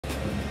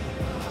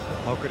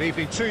Oh, good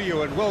evening to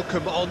you and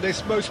welcome on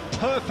this most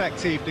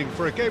perfect evening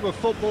for a game of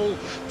football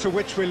to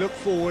which we look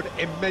forward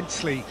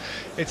immensely.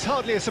 It's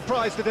hardly a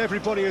surprise that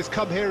everybody has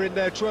come here in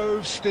their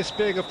droves, this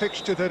being a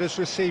fixture that has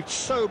received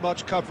so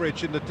much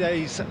coverage in the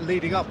days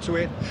leading up to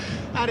it.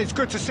 And it's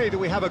good to see that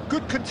we have a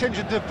good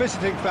contingent of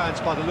visiting fans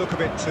by the look of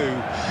it too.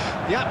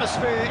 The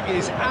atmosphere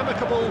is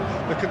amicable,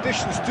 the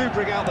conditions do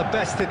bring out the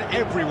best in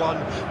everyone,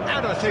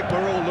 and I think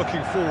we're all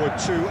looking forward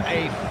to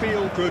a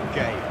feel-good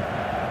game.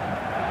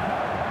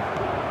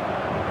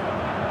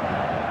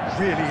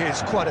 Really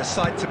is quite a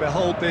sight to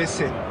behold this.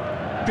 It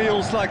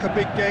feels like a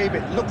big game,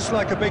 it looks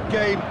like a big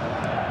game.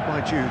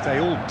 Mind you, they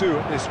all do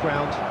at this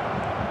ground.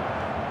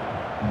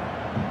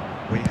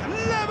 We have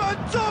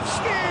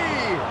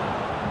Lewandowski!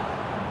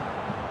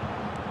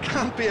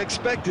 Can't be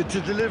expected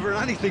to deliver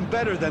anything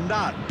better than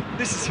that.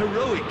 This is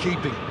heroic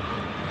keeping.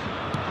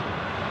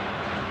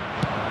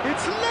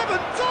 It's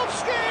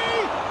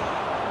Lewandowski!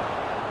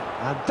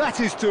 And that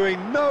is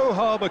doing no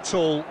harm at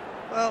all.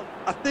 Well,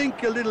 I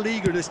think a little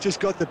eagerness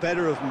just got the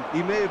better of him.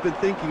 He may have been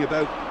thinking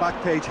about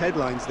back-page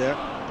headlines there.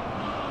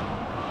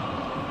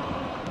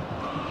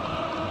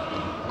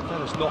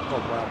 That has not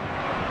gone well.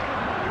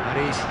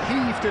 And he's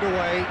heaved it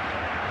away,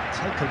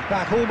 taken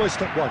back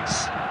almost at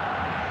once.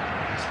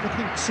 He's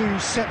looking to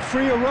set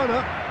free a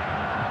runner.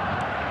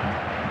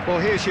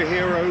 Well, here's your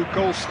hero,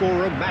 goal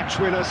scorer, match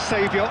winner,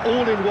 saviour,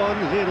 all in one.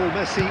 Lionel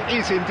Messi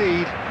is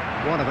indeed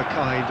one of a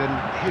kind,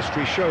 and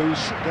history shows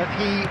that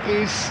he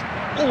is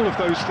all of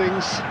those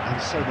things and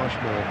so much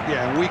more.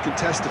 Yeah, and we can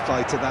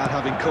testify to that,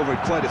 having covered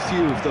quite a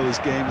few of those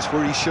games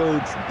where he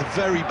showed the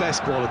very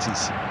best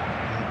qualities.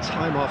 And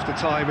time after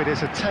time, it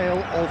is a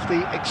tale of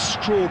the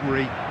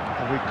extraordinary,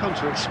 and we've come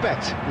to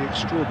expect the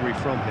extraordinary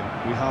from him.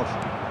 We have.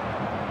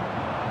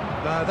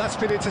 That's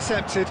been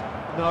intercepted.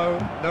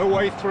 No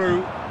way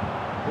through.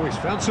 Oh, he's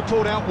found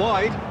support out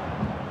wide.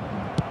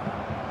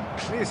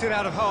 Clears it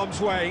out of harm's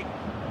way.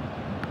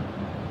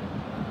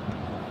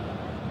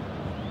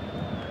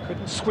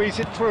 Couldn't squeeze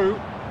it through.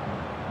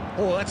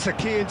 Oh, that's a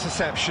key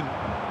interception.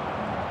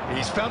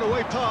 He's found a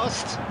way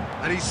past,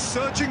 and he's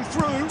surging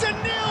through to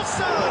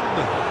Nielsen!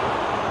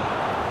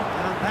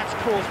 And that's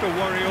caused a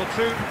worry or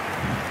two.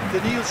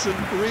 The Nielsen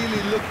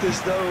really looked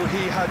as though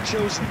he had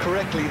chosen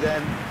correctly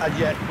then, and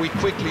yet we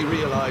quickly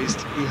realised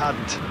he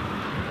hadn't.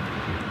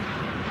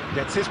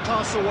 Gets his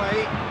pass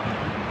away.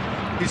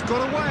 He's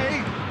got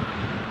away.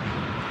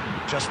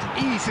 Just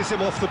eases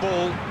him off the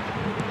ball.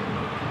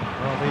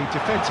 Well, the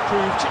defence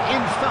proved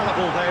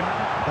infallible then,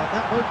 but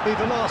that won't be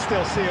the last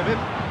they'll see of him.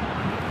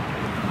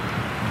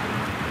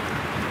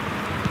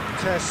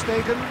 Ter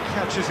Stegen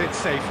catches it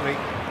safely.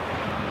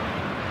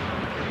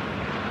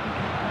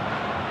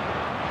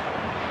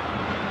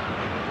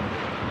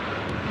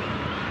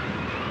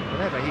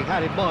 Whatever he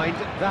had in mind,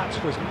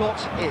 that was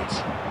not it.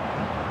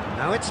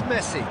 Now it's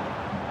Messi.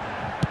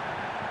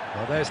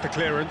 Well, there's the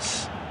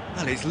clearance.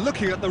 And he's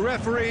looking at the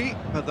referee,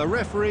 but the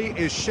referee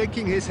is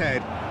shaking his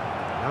head.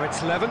 Now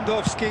it's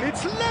Lewandowski.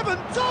 It's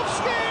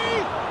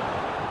Lewandowski!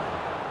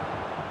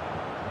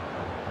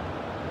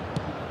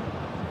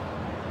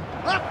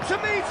 Up to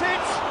meet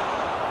it!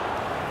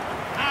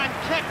 And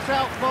kept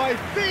out by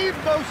the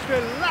most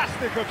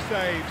elastic of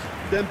saves.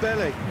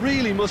 Dembele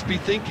really must be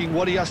thinking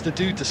what he has to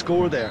do to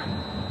score there.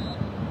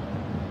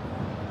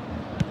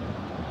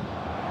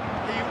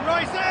 He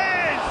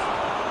rises!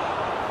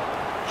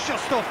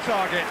 Just off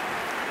target.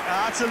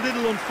 That's a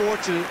little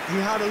unfortunate. He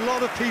had a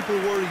lot of people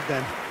worried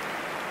then.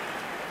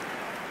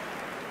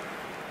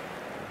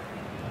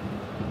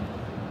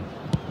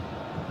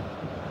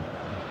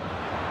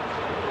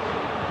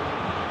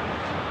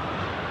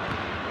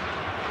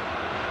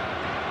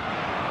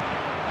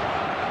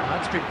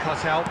 That's been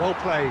cut out, well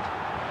played.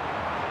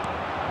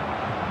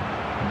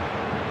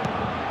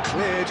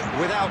 Cleared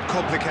without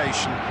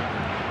complication.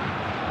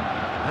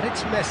 And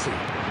it's Messi.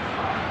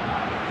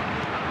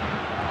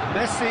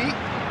 Messi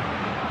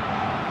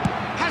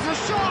has a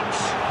shot!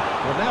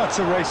 Well, now it's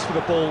a race for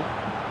the ball.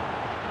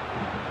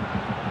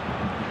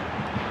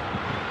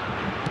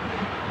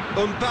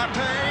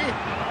 Mbappe!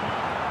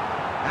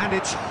 And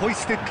it's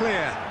hoisted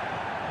clear.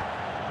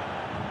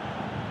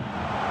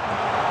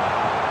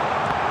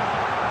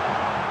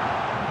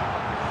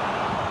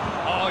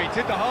 Oh, he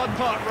did the hard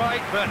part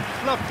right, but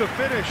fluffed the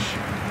finish.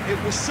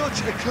 It was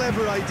such a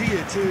clever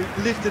idea to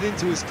lift it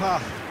into his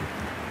path.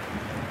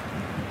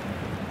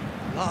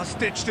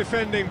 Last-ditch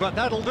defending, but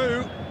that'll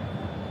do.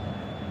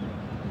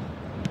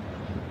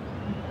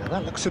 Now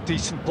that looks a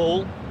decent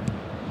ball.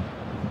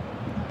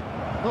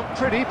 Not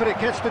pretty, but it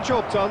gets the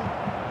job done.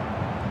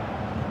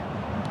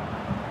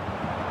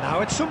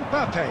 Now it's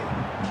Mbappe,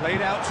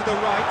 played out to the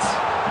right.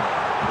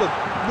 Look,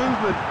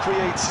 movement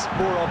creates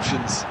more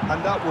options,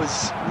 and that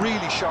was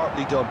really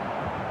sharply done.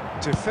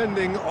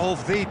 Defending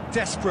of the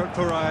desperate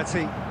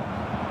variety.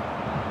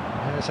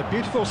 There's a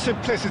beautiful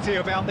simplicity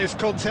about this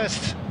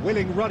contest.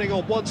 Willing running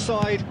on one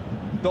side,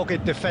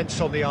 dogged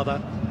defence on the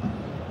other.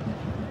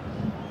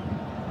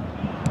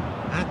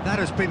 And that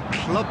has been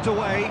clubbed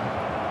away.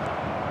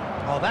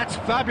 Oh, that's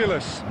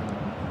fabulous.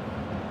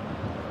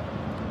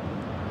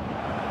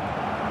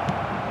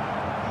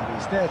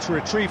 there to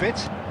retrieve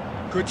it.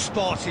 Good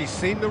spot, he's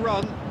seen the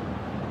run.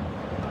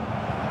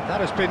 That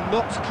has been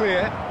knocked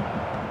clear.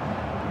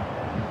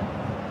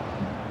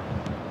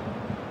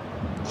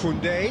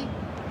 Koundé.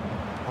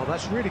 Oh,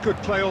 that's really good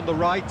play on the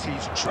right.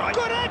 He's trying.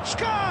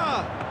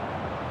 Goretzka!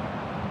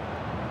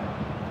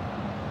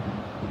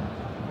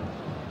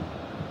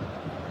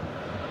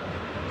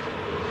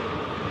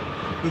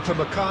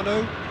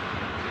 Upamecano.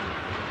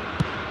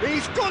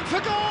 He's gone for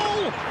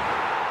goal!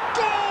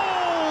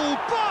 Goal!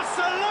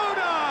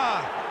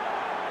 Barcelona!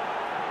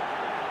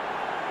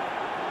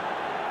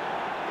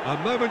 A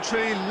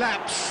momentary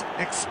lapse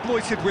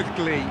exploited with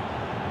glee.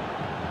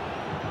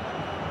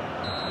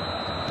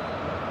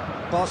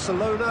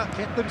 Barcelona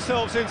get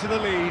themselves into the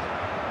lead.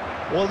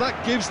 Well,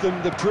 that gives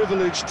them the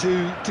privilege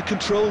to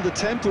control the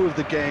tempo of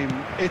the game.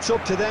 It's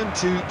up to them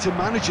to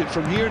manage it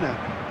from here now.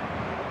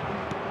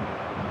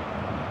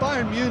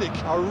 Bayern Munich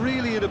are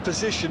really in a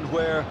position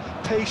where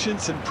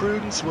patience and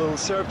prudence will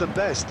serve them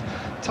best.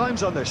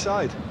 Time's on their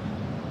side.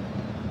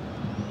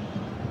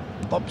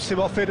 Bumps him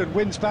off it and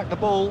wins back the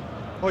ball.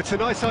 Oh, it's a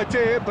nice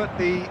idea, but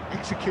the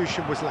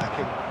execution was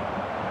lacking.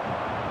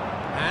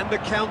 And the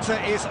counter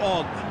is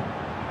on.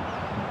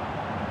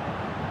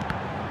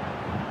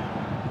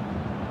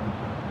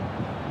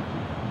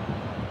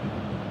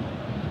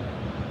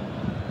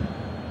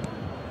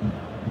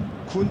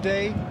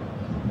 Koundé,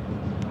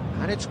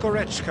 and it's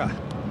Goretzka.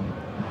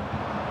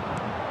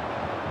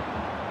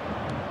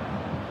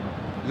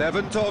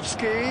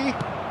 Lewandowski.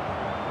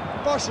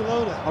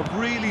 Barcelona have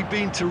really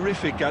been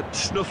terrific at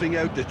snuffing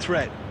out the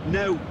threat.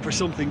 Now for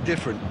something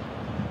different.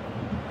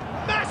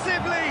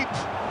 Massive leap!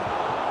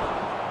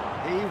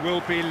 He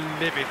will be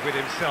livid with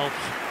himself.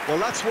 Well,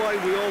 that's why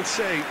we all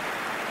say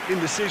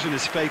indecision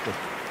is fatal.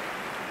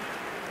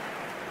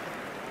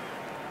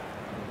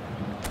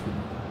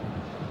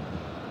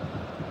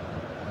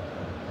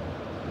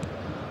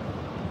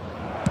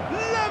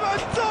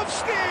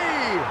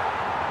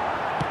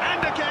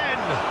 And again!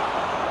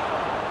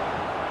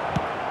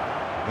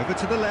 Over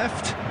to the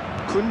left.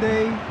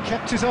 Koundé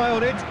kept his eye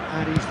on it,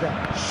 and he's there.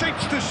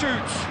 Shapes to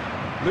shoot.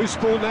 Loose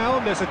ball now,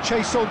 and there's a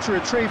chase on to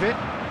retrieve it.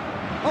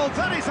 Oh,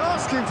 that is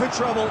asking for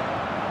trouble.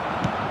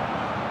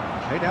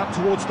 Played out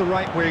towards the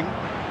right wing.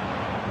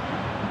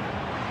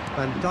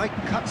 Van Dijk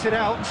cuts it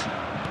out.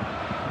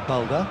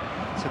 Balda.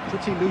 It's a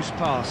pretty loose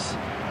pass.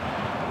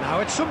 Now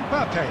it's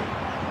Mbappe.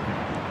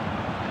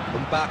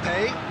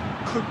 Mbappe.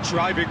 Good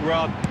driving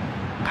run.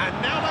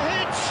 And now the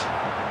hit!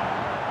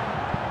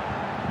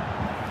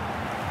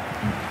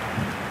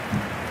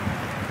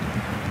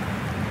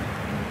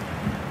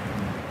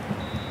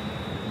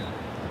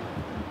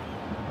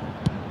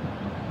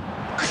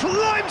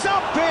 Climbs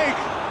up big!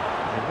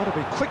 They want to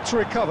be quick to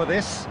recover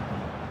this.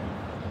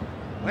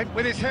 Went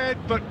with his head,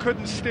 but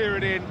couldn't steer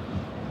it in.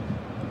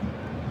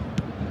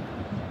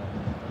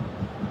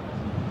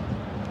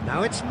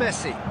 Now it's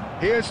Messi.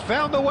 He has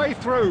found the way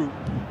through.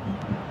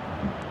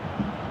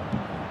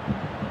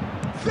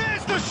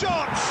 There's the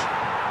shot!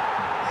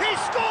 He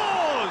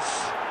scores!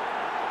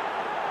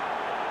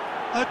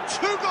 A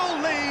two-goal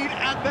lead,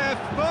 and they're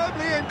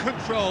firmly in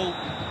control.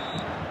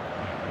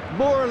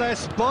 More or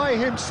less by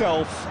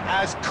himself,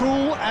 as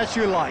cool as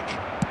you like.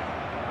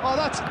 Oh,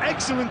 that's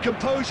excellent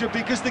composure,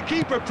 because the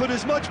keeper put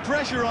as much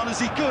pressure on as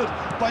he could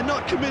by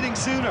not committing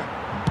sooner.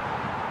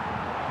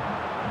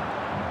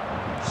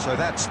 So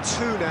that's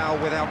two now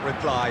without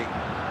reply.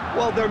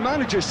 Well, their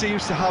manager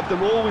seems to have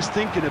them always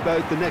thinking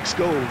about the next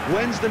goal.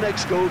 When's the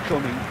next goal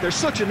coming? They're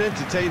such an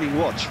entertaining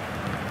watch.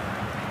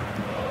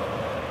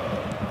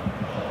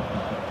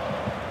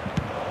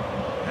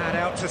 And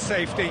out to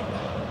safety.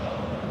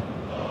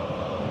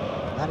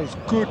 That is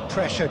good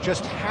pressure,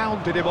 just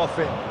hounded him off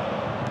it.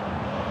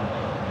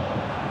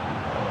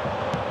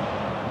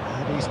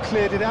 And he's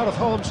cleared it out of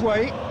harm's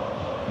way.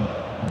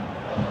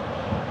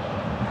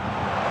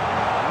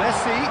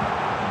 Messi.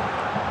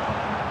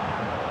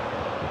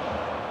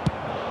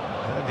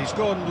 And he's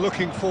gone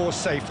looking for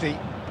safety.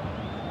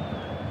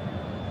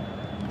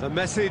 The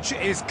message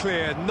is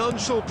clear, none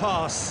shall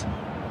pass.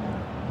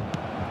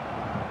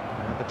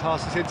 And the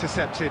pass is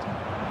intercepted.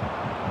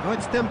 Oh,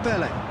 it's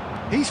Dembele.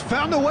 He's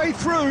found a way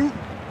through.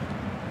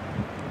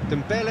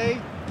 Dembele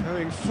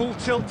going full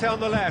tilt down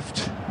the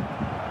left.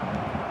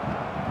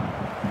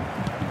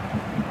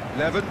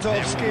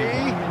 Lewandowski.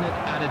 1 minute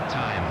at a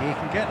time. He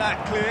can get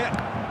that clear.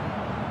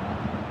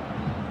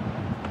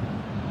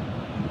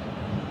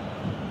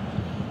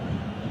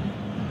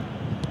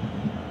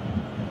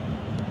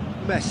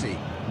 Messi.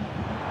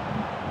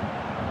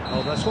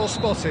 Oh, that's well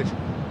spotted.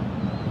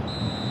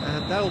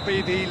 And that'll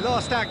be the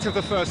last act of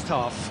the first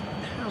half.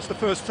 How's the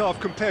first half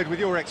compared with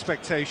your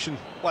expectation?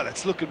 Well,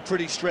 it's looking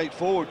pretty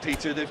straightforward,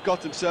 Peter. They've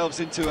got themselves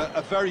into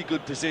a very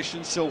good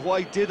position, so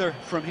why dither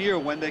from here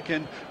when they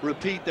can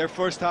repeat their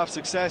first half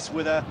success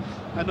with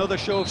another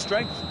show of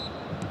strength?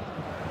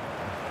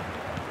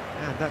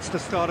 And that's the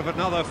start of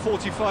another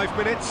 45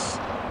 minutes.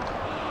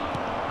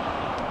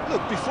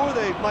 Look, before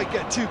they might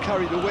get too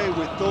carried away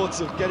with thoughts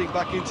of getting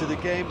back into the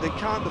game, they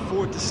can't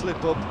afford to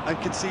slip up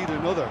and concede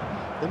another.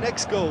 The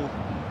next goal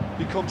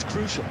becomes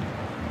crucial.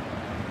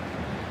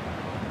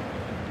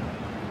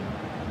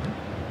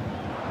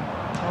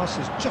 Pass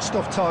is just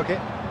off target.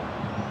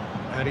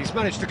 And he's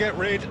managed to get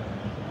rid.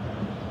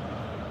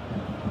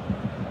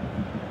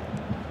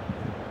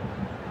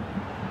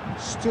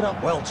 Stood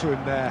up well to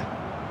him there.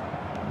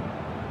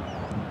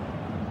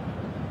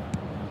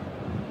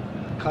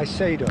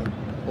 Caicedo.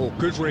 Oh,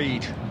 good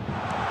read.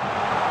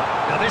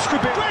 Now this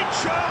could be a great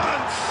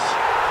chance!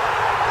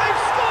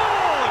 They've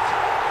scored!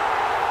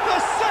 The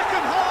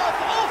second half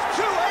off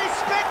to a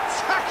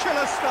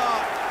spectacular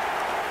start!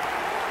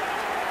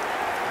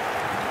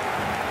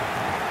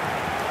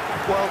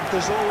 Well,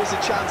 there's always a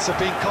chance of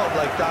being caught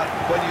like that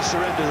when you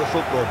surrender the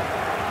football.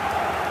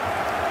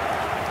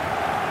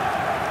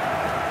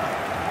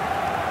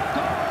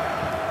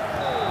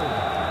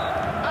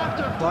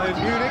 Bayern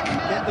Munich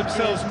get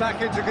themselves back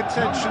into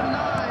contention.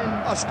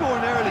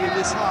 Scoring early in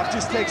this half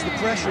just takes the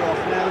pressure off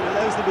now and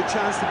allows them a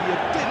chance to be a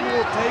bit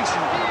more patient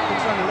in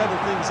trying to level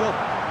things up.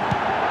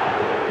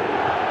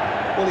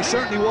 Well, he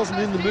certainly wasn't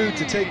in the mood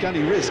to take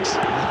any risks.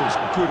 That was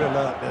good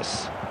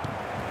alertness.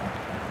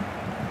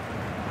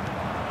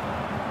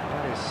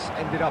 That has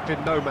ended up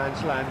in no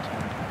man's land.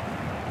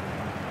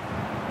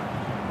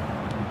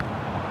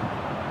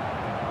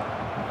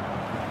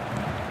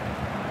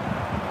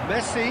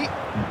 Messi.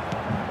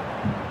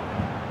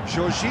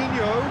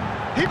 Jorginho.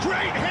 He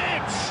great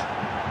hit!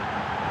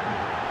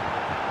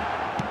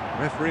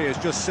 Referee has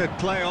just said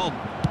play on.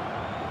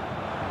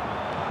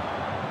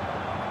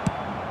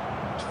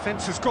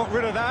 Defence has got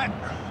rid of that.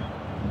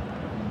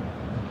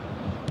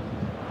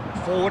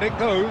 Forward it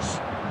goes.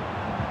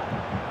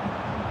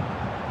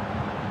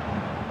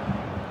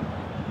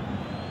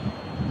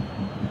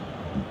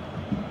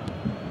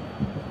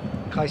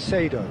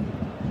 Caicedo.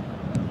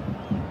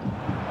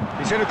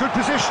 He's in a good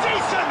position.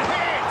 Decent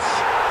hit!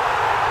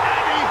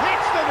 And he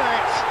hits the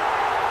net!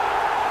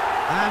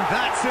 And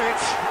that's it.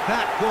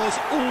 That was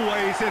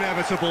always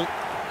inevitable.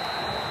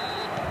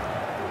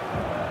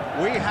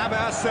 We have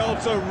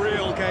ourselves a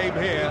real game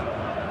here.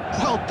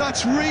 Well,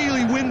 that's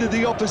really winded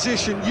the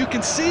opposition. You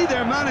can see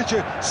their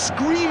manager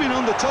screaming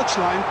on the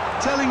touchline,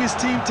 telling his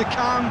team to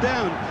calm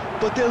down.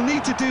 But they'll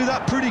need to do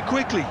that pretty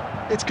quickly.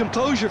 It's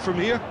composure from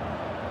here.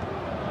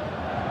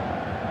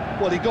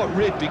 Well, he got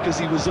rid because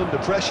he was under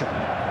pressure.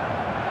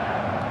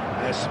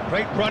 Yes,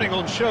 great running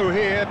on show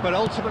here, but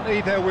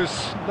ultimately there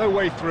was no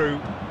way through.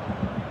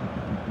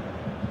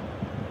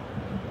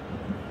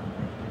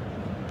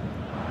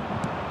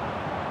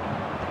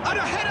 And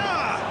a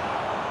header!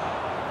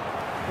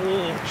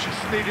 Oh,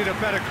 just needed a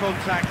better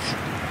contact.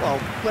 Well,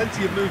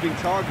 plenty of moving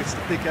targets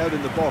to pick out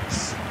in the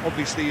box.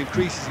 Obviously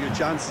increases your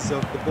chances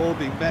of the ball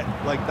being met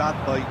like that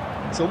by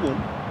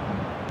someone.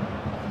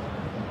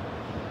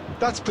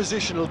 That's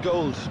positional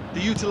gold,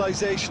 the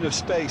utilisation of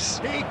space.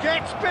 He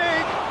gets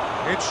big!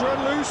 It's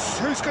run loose,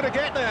 who's going to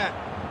get there?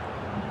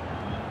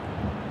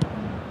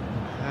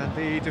 And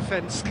the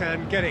defence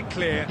can get it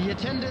clear. The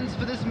attendance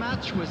for this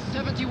match was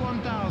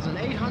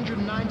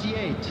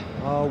 71,898.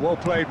 Oh, well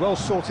played, well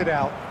sorted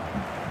out.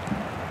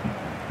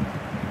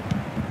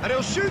 And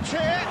he'll shoot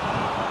here!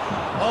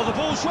 Oh, the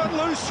ball's run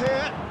loose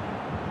here.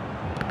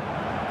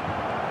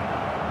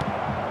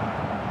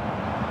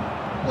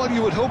 Well,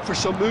 you would hope for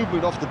some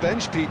movement off the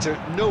bench, Peter,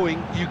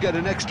 knowing you get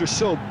an extra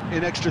sub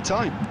in extra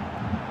time.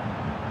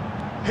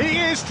 He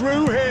is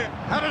through here,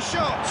 and a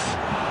shot!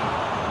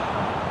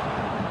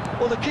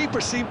 Well, the keeper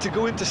seemed to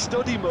go into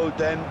study mode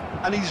then,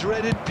 and he's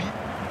read it.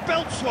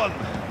 Belts one!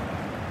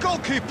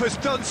 Goalkeeper's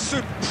done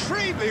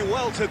supremely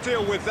well to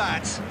deal with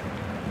that.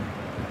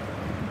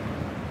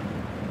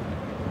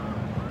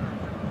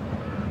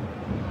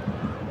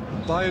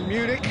 Bayern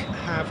Munich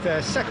have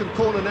their second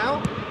corner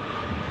now.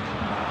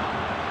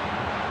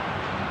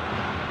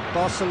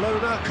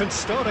 Barcelona can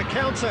start a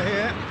counter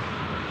here.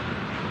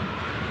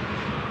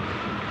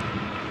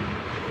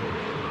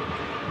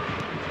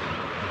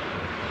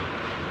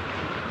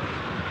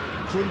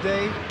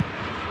 Koundé,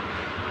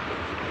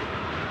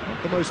 not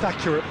the most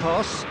accurate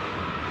pass.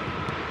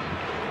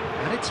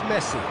 And it's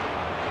Messi.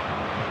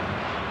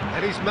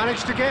 And he's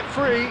managed to get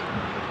free.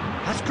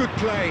 That's good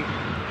play.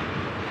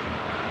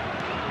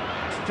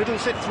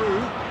 Fiddles it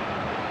through.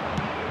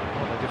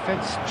 Well, the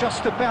defence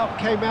just about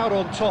came out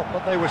on top,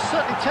 but they were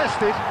certainly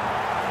tested.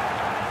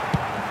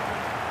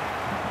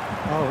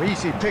 Oh,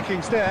 easy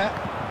pickings there.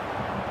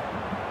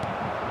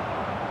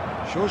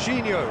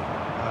 Jorginho.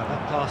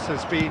 That pass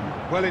has been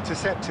well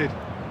intercepted.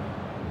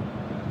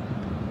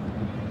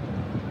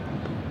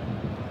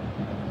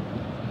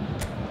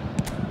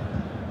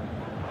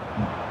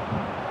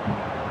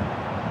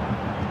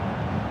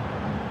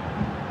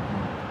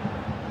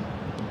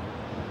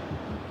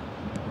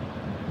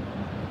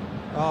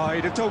 Oh,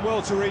 he'd have done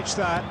well to reach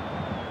that.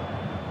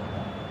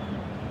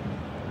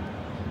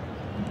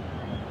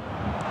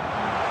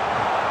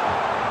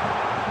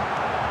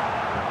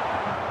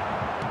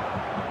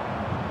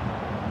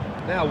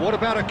 Now, what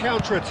about a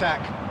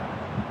counter-attack?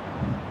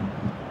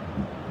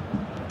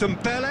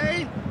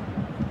 Dembele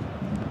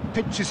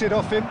pinches it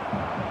off him.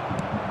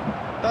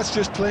 That's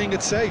just playing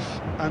it safe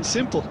and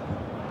simple.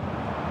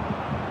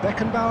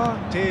 Beckenbauer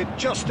did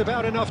just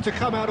about enough to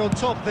come out on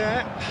top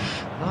there.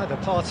 Neither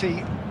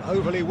party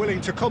overly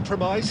willing to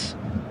compromise.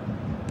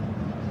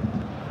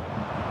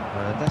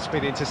 And that's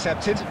been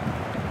intercepted.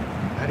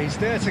 And he's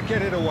there to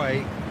get it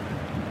away.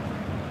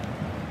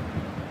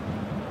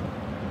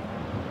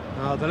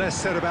 The less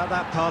said about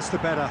that pass, the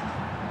better.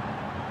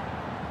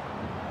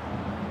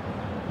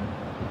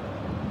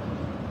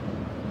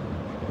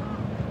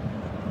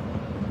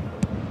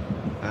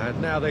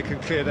 And now they can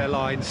clear their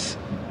lines.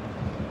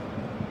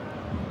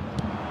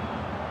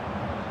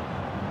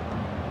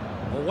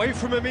 Away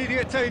from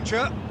immediate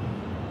danger.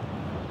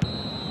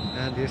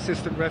 And the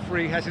assistant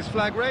referee has his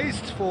flag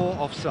raised for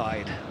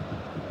offside.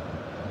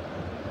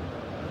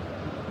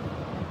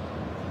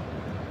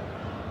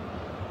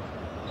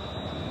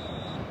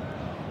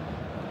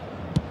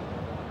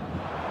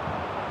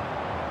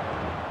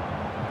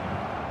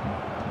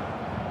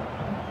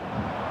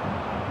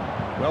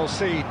 Well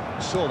seen,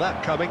 saw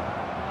that coming.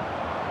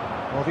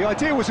 Well, the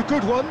idea was a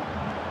good one.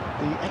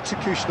 The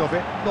execution of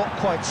it, not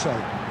quite so.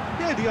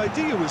 Yeah, the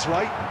idea was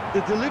right.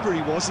 The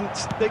delivery wasn't.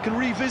 They can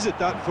revisit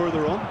that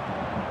further on.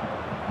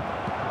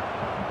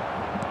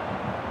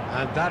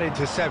 And that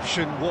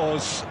interception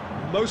was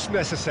most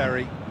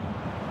necessary.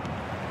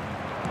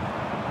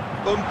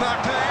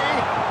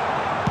 Mbappe!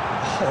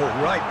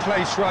 Oh, right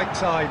place, right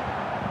time.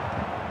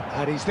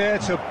 And he's there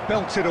to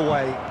belt it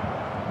away.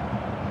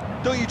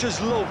 Don't you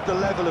just love the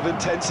level of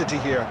intensity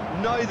here?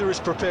 Neither is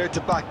prepared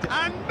to back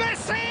down. And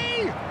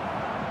Messi!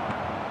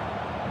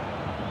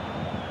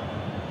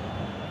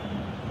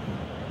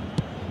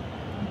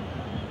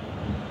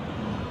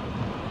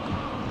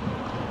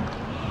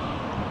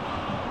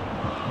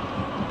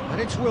 And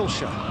it's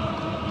Wilshere.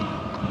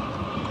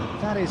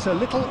 And that is a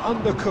little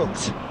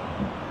undercooked.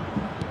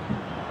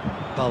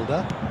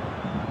 Balda.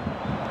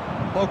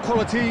 Well,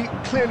 quality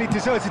clearly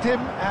deserted him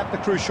at the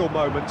crucial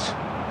moment.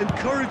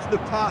 Encouraged the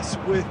pass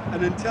with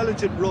an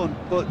intelligent run,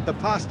 but the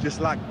pass just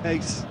lacked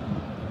pace.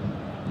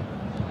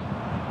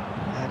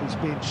 And he's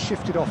being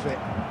shifted off it.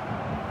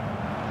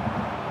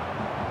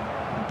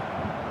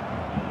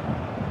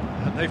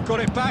 And they've got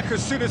it back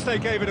as soon as they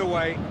gave it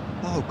away.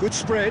 Oh, good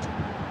spread.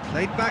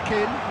 Played back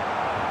in.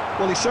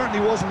 Well, he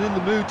certainly wasn't in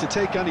the mood to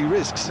take any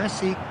risks.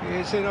 Messi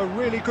is in a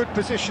really good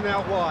position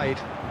out wide.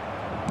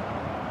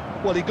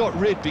 Well, he got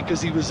rid because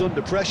he was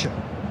under pressure.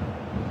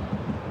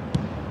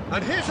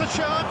 And here's a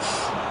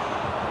chance.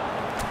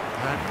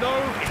 And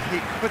no, he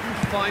couldn't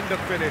find the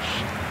finish.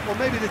 Well,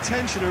 maybe the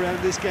tension around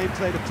this game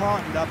played a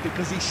part in that,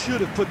 because he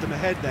should have put them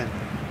ahead then.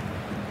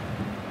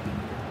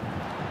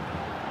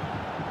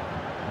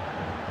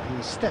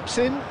 He steps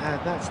in,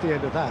 and that's the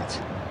end of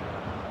that.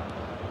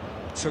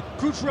 It's a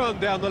good run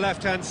down the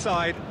left-hand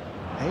side.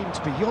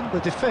 Aimed beyond the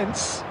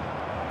defence.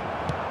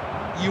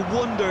 You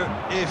wonder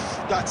if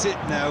that's it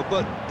now,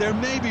 but there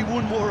may be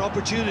one more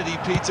opportunity,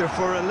 Peter,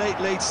 for a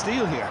late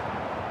steal here.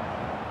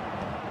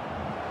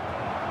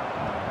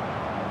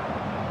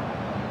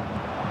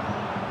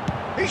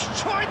 He's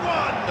tried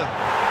one! Oh,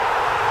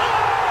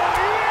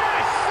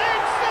 yes,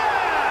 it's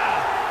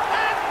there!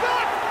 And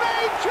that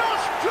may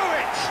just do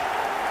it!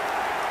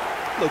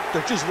 Look,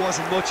 there just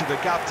wasn't much of a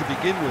gap to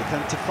begin with,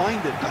 and to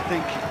find it, I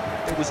think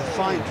it was a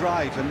fine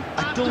drive, and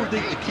I don't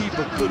think the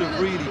keeper could have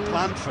really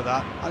planned for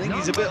that. I think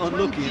he's a bit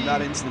unlucky in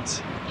that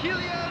instance.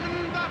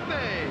 Kylian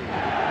Mbappe!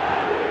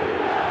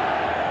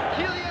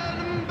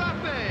 Kylian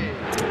Mbappe!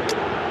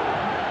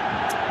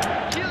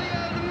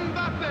 Kylian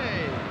Mbappe!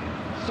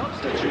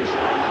 Substitution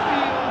on the field.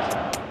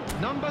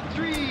 Number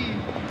 3,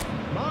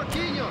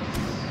 Marquinhos.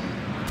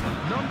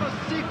 Number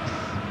 6,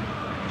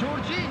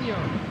 Jorginho.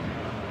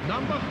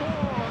 Number 4,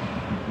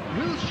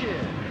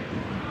 Wilshere.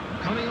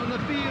 Coming on the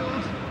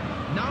field,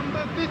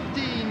 number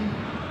 15,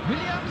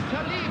 William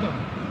Saliba.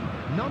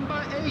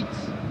 Number 8,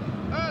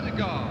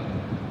 Ødegaard.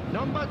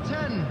 Number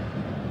 10.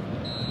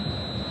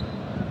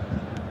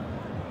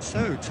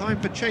 So, time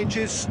for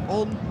changes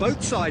on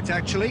both sides,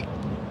 actually.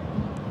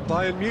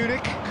 Bayern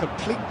Munich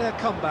complete their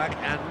comeback,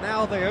 and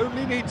now they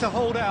only need to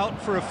hold out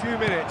for a few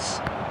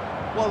minutes.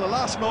 Well, the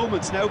last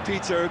moments now,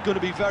 Peter, are going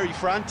to be very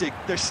frantic.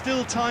 There's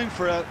still time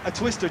for a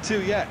twist or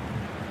two yet.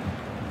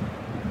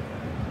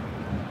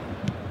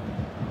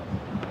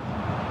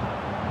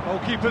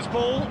 Goalkeeper's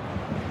ball.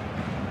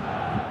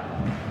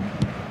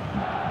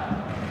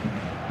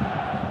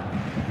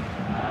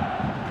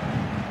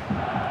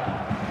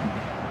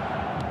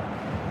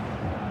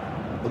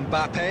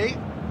 Mbappe.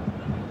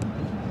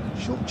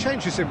 Short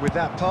changes him with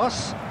that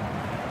pass.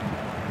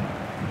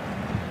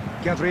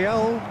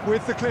 Gabriel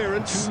with the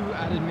clearance. 2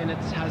 added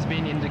minutes has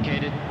been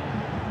indicated.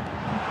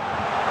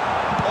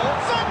 Oh,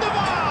 Van der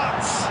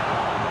Vaart!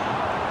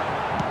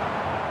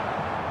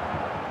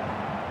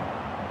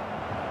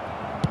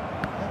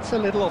 That's a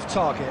little off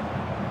target.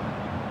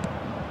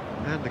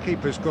 And the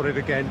keeper's got it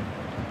again.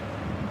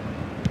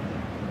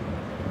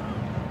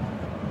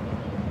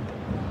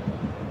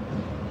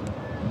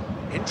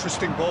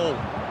 Interesting ball.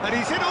 And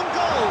he's in on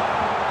goal!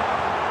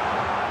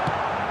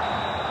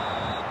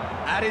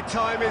 Added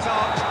time is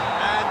up,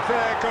 and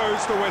there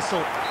goes the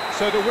whistle.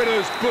 So the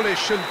winners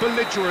bullish and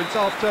belligerent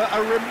after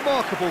a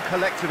remarkable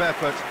collective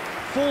effort.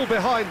 Fall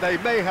behind they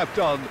may have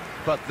done,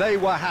 but they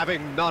were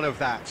having none of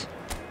that.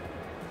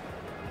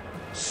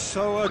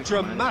 So a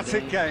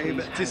dramatic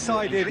game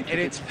decided in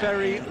its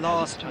very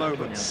last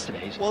moments.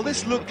 Well,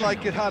 this looked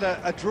like it had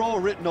a draw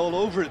written all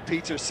over it,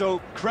 Peter, so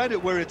credit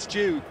where it's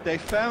due. They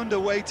found a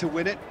way to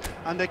win it,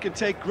 and they can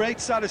take great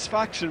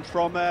satisfaction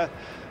from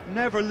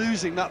never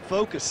losing that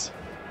focus.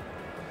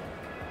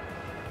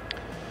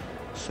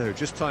 So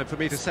just time for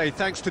me to say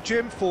thanks to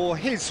Jim for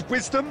his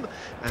wisdom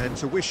and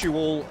to wish you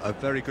all a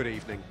very good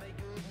evening.